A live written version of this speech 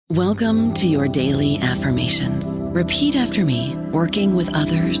Welcome to your daily affirmations. Repeat after me. Working with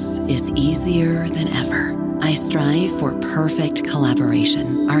others is easier than ever. I strive for perfect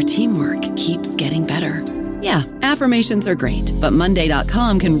collaboration. Our teamwork keeps getting better. Yeah, affirmations are great, but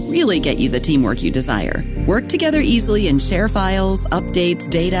Monday.com can really get you the teamwork you desire. Work together easily and share files, updates,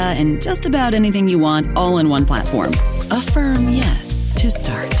 data, and just about anything you want all in one platform. Affirm yes to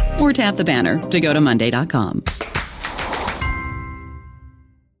start, or tap the banner to go to Monday.com.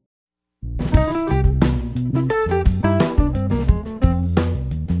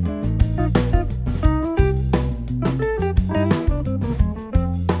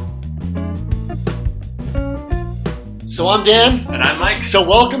 So I'm Dan. And I'm Mike. So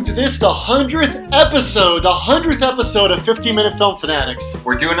welcome to this, the 100th episode of 15-Minute Film Fanatics.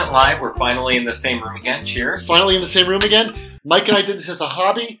 We're doing it live. We're finally in the same room again. Cheers. Finally in the same room again. Mike and I did this as a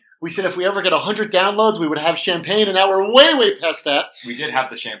hobby. We said if we ever get 100 downloads, we would have champagne, and now we're way past that. We did have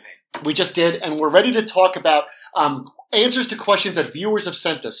the champagne. We just did, and we're ready to talk about answers to questions that viewers have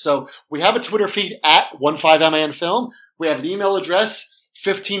sent us. So we have a Twitter feed at 15MINFilm. We have an email address,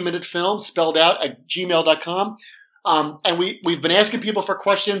 15minutefilm, spelled out, at gmail.com. And we've been asking people for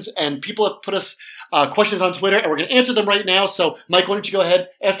questions, and people have put us questions on Twitter, and we're going to answer them right now. So, Mike, why don't you go ahead,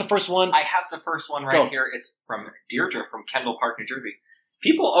 ask the first one. I have the first one right here. It's from Deirdre from Kendall Park, New Jersey.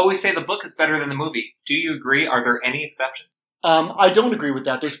 People always say the book is better than the movie. Do you agree? Are there any exceptions? I don't agree with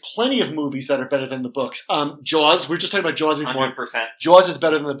that. There's plenty of movies that are better than the books. Jaws, we were just talking about Jaws before. 100%. Jaws is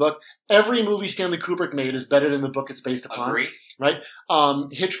better than the book. Every movie Stanley Kubrick made is better than the book it's based upon. Agree. Right?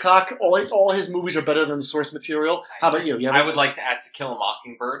 Hitchcock, all his movies are better than the source material. How about you? I would like to add To Kill a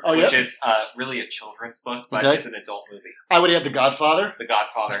Mockingbird, which is really a children's book, but it's an adult movie. I would add The Godfather. The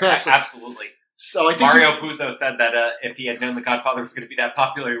Godfather, absolutely. So I think Mario Puzo said that if he had known The Godfather was going to be that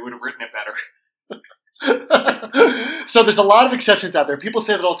popular, he would have written it better. So there's a lot of exceptions out there. People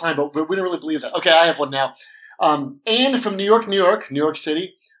say that all the time, but we don't really believe that. Okay, I have one now. Anne from New York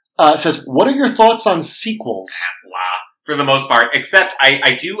City, says, what are your thoughts on sequels? Blah. For the most part, except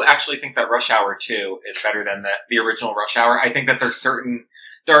I do actually think that Rush Hour 2 is better than the original Rush Hour. I think that there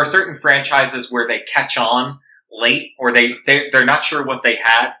are certain franchises where they catch on late, or they're not sure what they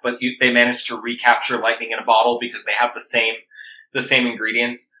had, but they manage to recapture lightning in a bottle because they have the same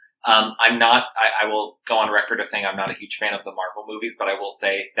ingredients. I will go on record as saying I'm not a huge fan of the Marvel movies, but I will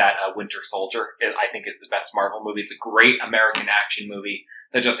say that Winter Soldier I think is the best Marvel movie. It's a great American action movie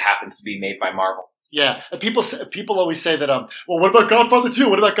that just happens to be made by Marvel. Yeah, and people always say that. Well, what about Godfather 2?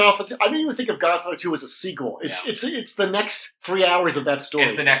 What about Godfather 2? I don't even think of Godfather 2 as a sequel. It's the next 3 hours of that story.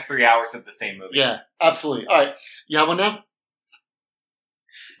 It's the next 3 hours of the same movie. Yeah, absolutely. All right, you have one now?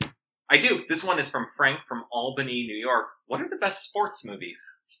 I do. This one is from Frank from Albany, New York. What are the best sports movies?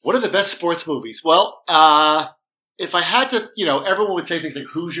 What are the best sports movies? Well, if I had to, everyone would say things like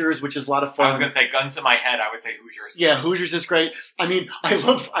Hoosiers, which is a lot of fun. I was going to say, gun to my head, I would say Hoosiers. Yeah, Hoosiers is great. I mean, I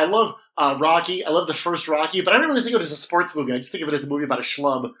love Rocky. I love the first Rocky, but I don't really think of it as a sports movie. I just think of it as a movie about a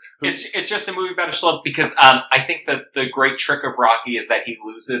schlub. It's just a movie about a schlub because I think that the great trick of Rocky is that he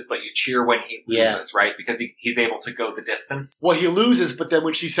loses, but you cheer when he loses, right? Because he's able to go the distance. Well, he loses, but then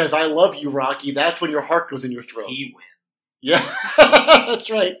when she says, I love you, Rocky, that's when your heart goes in your throat. He wins. Yeah, that's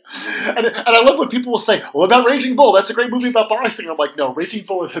right. And I love when people will say, well, about Raging Bull, that's a great movie about boxing. I'm like, no, Raging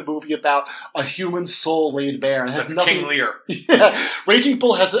Bull is a movie about a human soul laid bare. It has that's nothing, King Lear. Yeah, Raging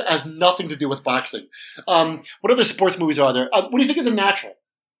Bull has nothing to do with boxing. What other sports movies are there? What do you think of The Natural?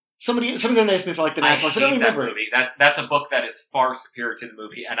 Somebody asked me if I like The Natural. I don't remember. That movie. That's a book that is far superior to the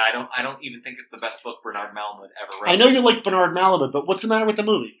movie, and I don't even think it's the best book Bernard Malamud ever wrote. I know you like Bernard Malamud, but what's the matter with the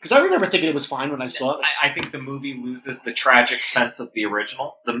movie? Because I remember thinking it was fine when I saw it. I think the movie loses the tragic sense of the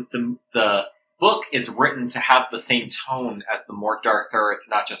original. The book is written to have the same tone as the Mort d'Arthur.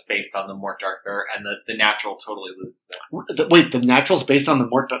 It's not just based on the Mort d'Arthur, and the Natural totally loses it. Wait, The Natural's based on the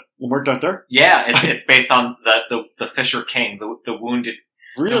Mort d'Arthur? Yeah, it's based on the Fisher King, the wounded.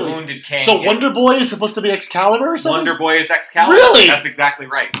 Really? The Wounded King. So Wonder Boy is supposed to be Excalibur or something? Wonder Boy is Excalibur. Really? That's exactly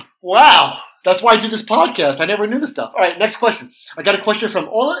right. Wow. That's why I do this podcast. I never knew this stuff. All right, next question. I got a question from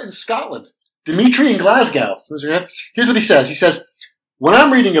Ola in Scotland. Dimitri in Glasgow. Here's what he says. He says, when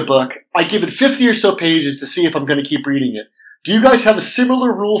I'm reading a book, I give it 50 or so pages to see if I'm going to keep reading it. Do you guys have a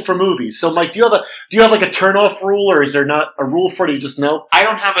similar rule for movies? So, Mike, do you have like a turn-off rule, or is there not a rule for it? You just know? I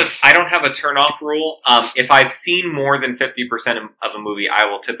don't have a turn-off rule. If I've seen more than 50% of a movie, I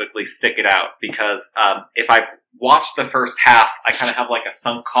will typically stick it out because if I've watched the first half, I kind of have like a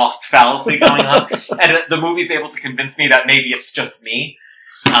sunk cost fallacy going on, and the movie's able to convince me that maybe it's just me.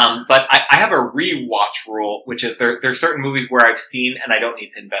 But I have a rewatch rule, which is there's certain movies where I've seen and I don't need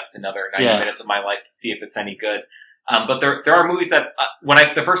to invest another 90 minutes of my life to see if it's any good. But there are movies that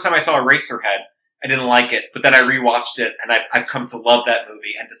the first time I saw Eraserhead, I didn't like it, but then I rewatched it, and I've come to love that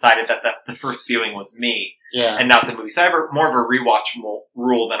movie, and decided that the first viewing was me, and not the movie. So I have more of a rewatch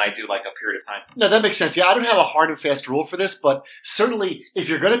rule than I do like a period of time. No, that makes sense. Yeah, I don't have a hard and fast rule for this, but certainly if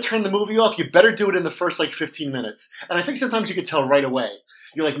you're going to turn the movie off, you better do it in the first 15 minutes. And I think sometimes you can tell right away.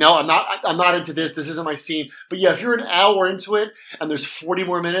 You're like, no, I'm not into this. This isn't my scene. But yeah, if you're an hour into it and there's 40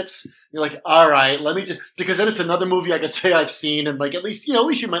 more minutes, you're like, all right, let me just, because then it's another movie I could say I've seen, and at least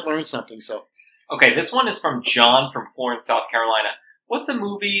you might learn something. So. Okay, this one is from John from Florence, South Carolina. What's a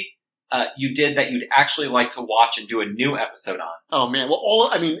movie you did that you'd actually like to watch and do a new episode on? Oh man, well,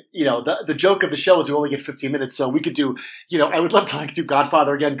 the joke of the show is we only get 15 minutes, so we could do, I would love to do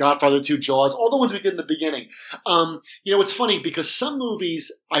Godfather again, Godfather 2, Jaws, all the ones we did in the beginning. It's funny because some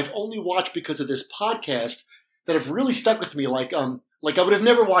movies I've only watched because of this podcast that have really stuck with me. Like I would have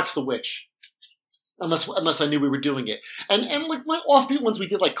never watched The Witch. Unless I knew we were doing it. And my offbeat ones we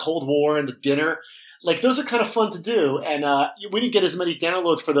did Cold War and The Dinner, those are kind of fun to do. And we didn't get as many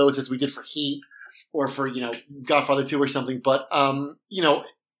downloads for those as we did for Heat or for, Godfather 2 or something. But, I'd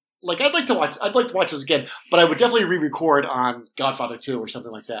like to watch those again, but I would definitely re-record on Godfather 2 or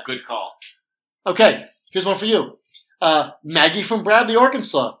something like that. Good call. Okay, here's one for you. Maggie from Bradley,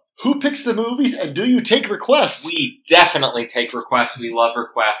 Arkansas. Who picks the movies, and do you take requests? We definitely take requests. We love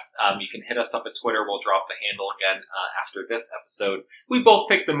requests. You can hit us up at Twitter. We'll drop the handle again after this episode. We both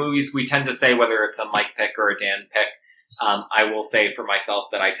pick the movies. We tend to say whether it's a Mike pick or a Dan pick. I will say for myself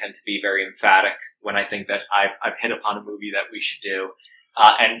that I tend to be very emphatic when I think that I've hit upon a movie that we should do.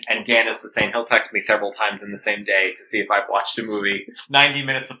 And Dan is the same. He'll text me several times in the same day to see if I've watched a movie 90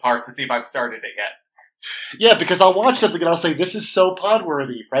 minutes apart to see if I've started it yet. Yeah, because I'll watch something and I'll say, this is so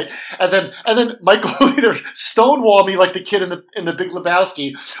pod-worthy, right? And then Mike will either stonewall me like the kid in the Big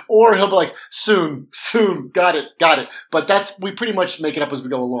Lebowski, or he'll be like, soon, got it. But we pretty much make it up as we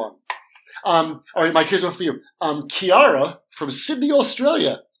go along. All right, Mike, here's one for you. Kiara from Sydney,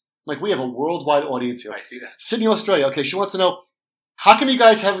 Australia. Mike, we have a worldwide audience here. I see that. Sydney, Australia. Okay, she wants to know, how come you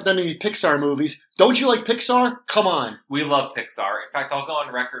guys haven't done any Pixar movies? Don't you like Pixar? Come on. We love Pixar. In fact, I'll go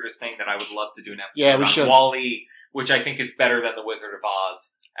on record as saying that I would love to do an episode on WALL-E, which I think is better than The Wizard of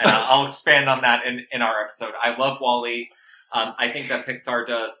Oz. And I'll expand on that in our episode. I love WALL-E. I think that Pixar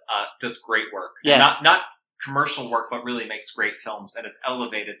does great work. Yeah. Not commercial work, but really makes great films and has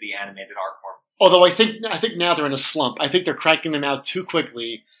elevated the animated art form. Although I think now they're in a slump. I think they're cracking them out too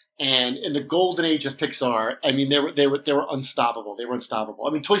quickly. And in the golden age of Pixar, I mean, they were unstoppable. They were unstoppable. I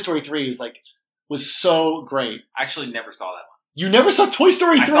mean, Toy Story 3 was so great. I actually never saw that one. You never saw Toy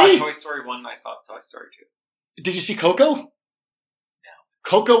Story 3? I saw Toy Story 1 and I saw Toy Story 2. Did you see Coco? No.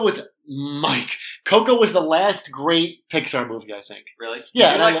 Coco was the last great Pixar movie, I think. Really?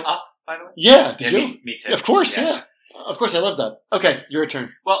 Yeah. Did you like Up, by the way? Yeah. Did you? Me too. Of course, yeah. Of course, I love that. Okay, your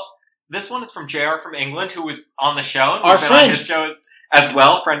turn. Well, this one is from JR from England, who was on the show. Our friend. On his show as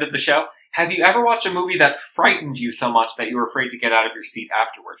well, friend of the show. Have you ever watched a movie that frightened you so much that you were afraid to get out of your seat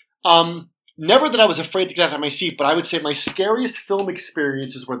afterward? Never that I was afraid to get out of my seat, but I would say my scariest film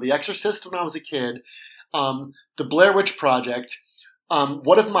experiences were The Exorcist when I was a kid, The Blair Witch Project.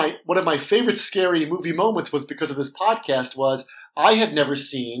 One of my favorite scary movie moments was because of this podcast was I had never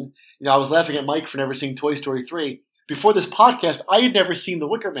seen, I was laughing at Mike for never seeing Toy Story 3. Before this podcast, I had never seen The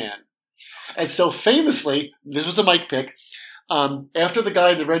Wicker Man. And so famously, this was a Mike pick, after the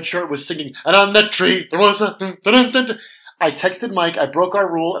guy in the red shirt was singing, and on that tree, there was a... I texted Mike, I broke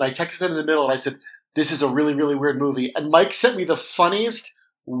our rule, and I texted him in the middle, and I said, this is a really, really weird movie. And Mike sent me the funniest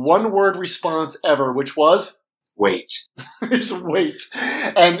one-word response ever, which was... Wait. Just wait.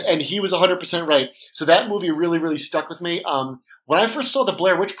 And he was 100% right. So that movie really, really stuck with me. When I first saw the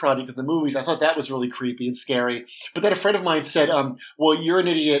Blair Witch Project in the movies, I thought that was really creepy and scary. But then a friend of mine said, well, you're an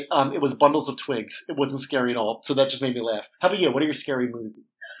idiot. It was bundles of twigs. It wasn't scary at all. So that just made me laugh. How about you? What are your scary movies?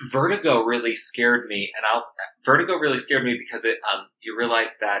 Vertigo really scared me. Vertigo really scared me because you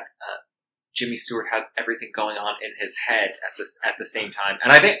realize that Jimmy Stewart has everything going on in his head at the same time.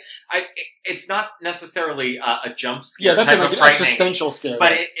 And I think it's not necessarily a jump scare. Yeah, that's like an existential scare.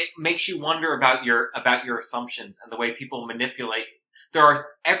 But it makes you wonder about your assumptions and the way people manipulate.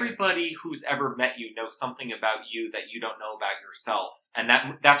 Everybody who's ever met you knows something about you that you don't know about yourself. And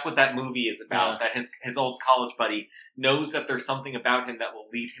that's what that movie is about. Yeah. That his old college buddy knows that there's something about him that will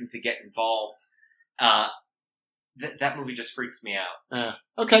lead him to get involved. That movie just freaks me out.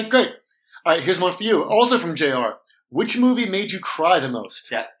 Okay, great. All right, here's one for you. Also from JR. Which movie made you cry the most?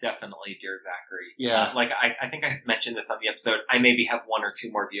 Definitely Dear Zachary. Yeah. I think I mentioned this on the episode. I maybe have 1 or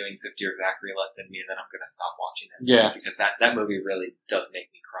 2 more viewings of Dear Zachary left in me, and then I'm going to stop watching it. Yeah. Because that movie really does make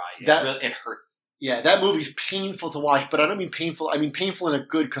me cry. It hurts. Yeah, that movie's painful to watch, but I don't mean painful. I mean painful in a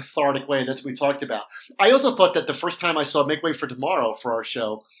good, cathartic way. That's what we talked about. I also thought that the first time I saw Make Way for Tomorrow for our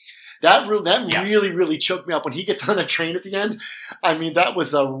show, that really, really choked me up when he gets on the train at the end. I mean, that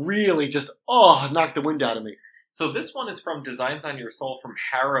was a really just, knocked the wind out of me. So this one is from Designs on Your Soul from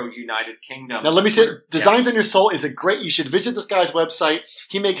Harrow, United Kingdom. Now let me say, Designs on Your Soul is you should visit this guy's website.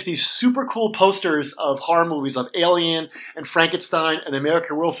 He makes these super cool posters of horror movies, of Alien and Frankenstein and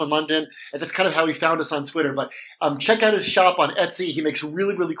American Werewolf in London. And that's kind of how he found us on Twitter. But check out his shop on Etsy. He makes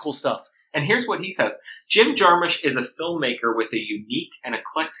really, really cool stuff. And here's what he says. Jim Jarmusch is a filmmaker with a unique and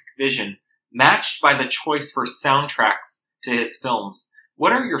eclectic vision, matched by the choice for soundtracks to his films.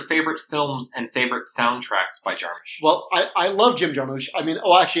 What are your favorite films and favorite soundtracks by Jarmusch? Well, I love Jim Jarmusch. I mean,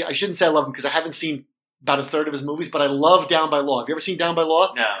 actually, I shouldn't say I love him because I haven't seen about a third of his movies, but I love Down by Law. Have you ever seen Down by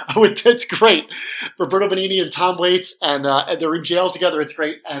Law? No. Oh, it's great. Roberto Benigni and Tom Waits, and they're in jail together. It's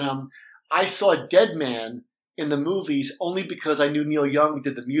great. And I saw Dead Man in the movies only because I knew Neil Young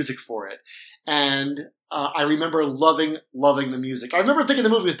did the music for it. And I remember loving the music. I remember thinking the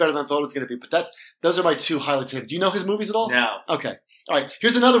movie was better than I thought it was going to be, but those are my 2 highlights of him. Do you know his movies at all? No. Okay. All right.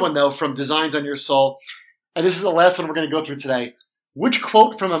 Here's another one, though, from Designs on Your Soul. And this is the last one we're going to go through today. Which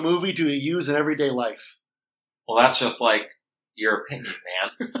quote from a movie do you use in everyday life? Well, that's just like your opinion,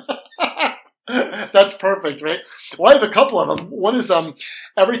 man. That's perfect, right? Well, I have a couple of them. One is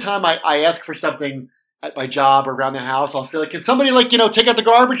every time I ask for something at my job or around the house, I'll say, like, can somebody, take out the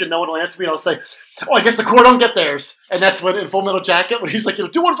garbage? And no one will answer me. And I'll say, oh, I guess the Corps don't get theirs. And that's when in Full Metal Jacket, when he's like,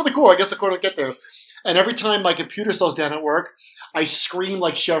 do one for the Corps. I guess the Corps don't get theirs. And every time my computer slows down at work, I scream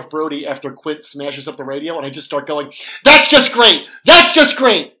like Sheriff Brody after Quint smashes up the radio, and I just start going, that's just great! That's just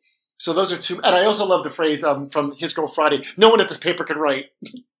great! So those are 2. And I also love the phrase from His Girl Friday, no one at this paper can write.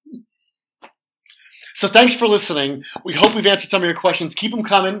 So thanks for listening. We hope we've answered some of your questions. Keep them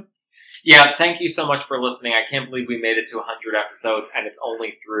coming. Yeah, thank you so much for listening. I can't believe we made it to 100 episodes, and it's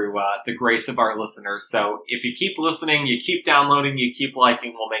only through the grace of our listeners. So if you keep listening, you keep downloading, you keep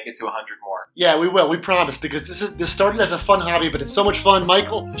liking, we'll make it to 100 more. Yeah, we will. We promise, because this started as a fun hobby, but it's so much fun.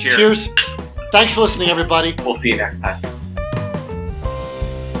 Michael, cheers. Thanks for listening, everybody. We'll see you next time.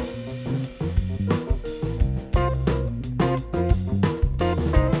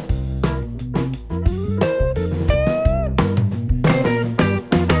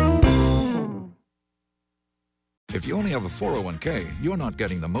 If you only have a 401k, you're not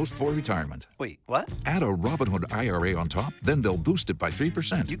getting the most for retirement. Wait, what? Add a Robinhood IRA on top, then they'll boost it by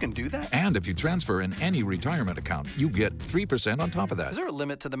 3%. You can do that? And if you transfer in any retirement account, you get 3% on top of that. Is there a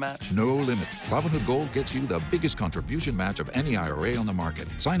limit to the match? No limit. Robinhood Gold gets you the biggest contribution match of any IRA on the market.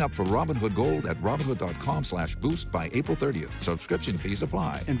 Sign up for Robinhood Gold at Robinhood.com/boost by April 30th. Subscription fees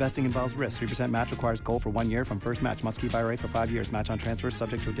apply. Investing involves risk. 3% match requires gold for 1 year from first match. Must keep IRA for 5 years. Match on transfers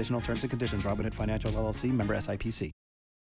subject to additional terms and conditions. Robinhood Financial LLC, member SIPC.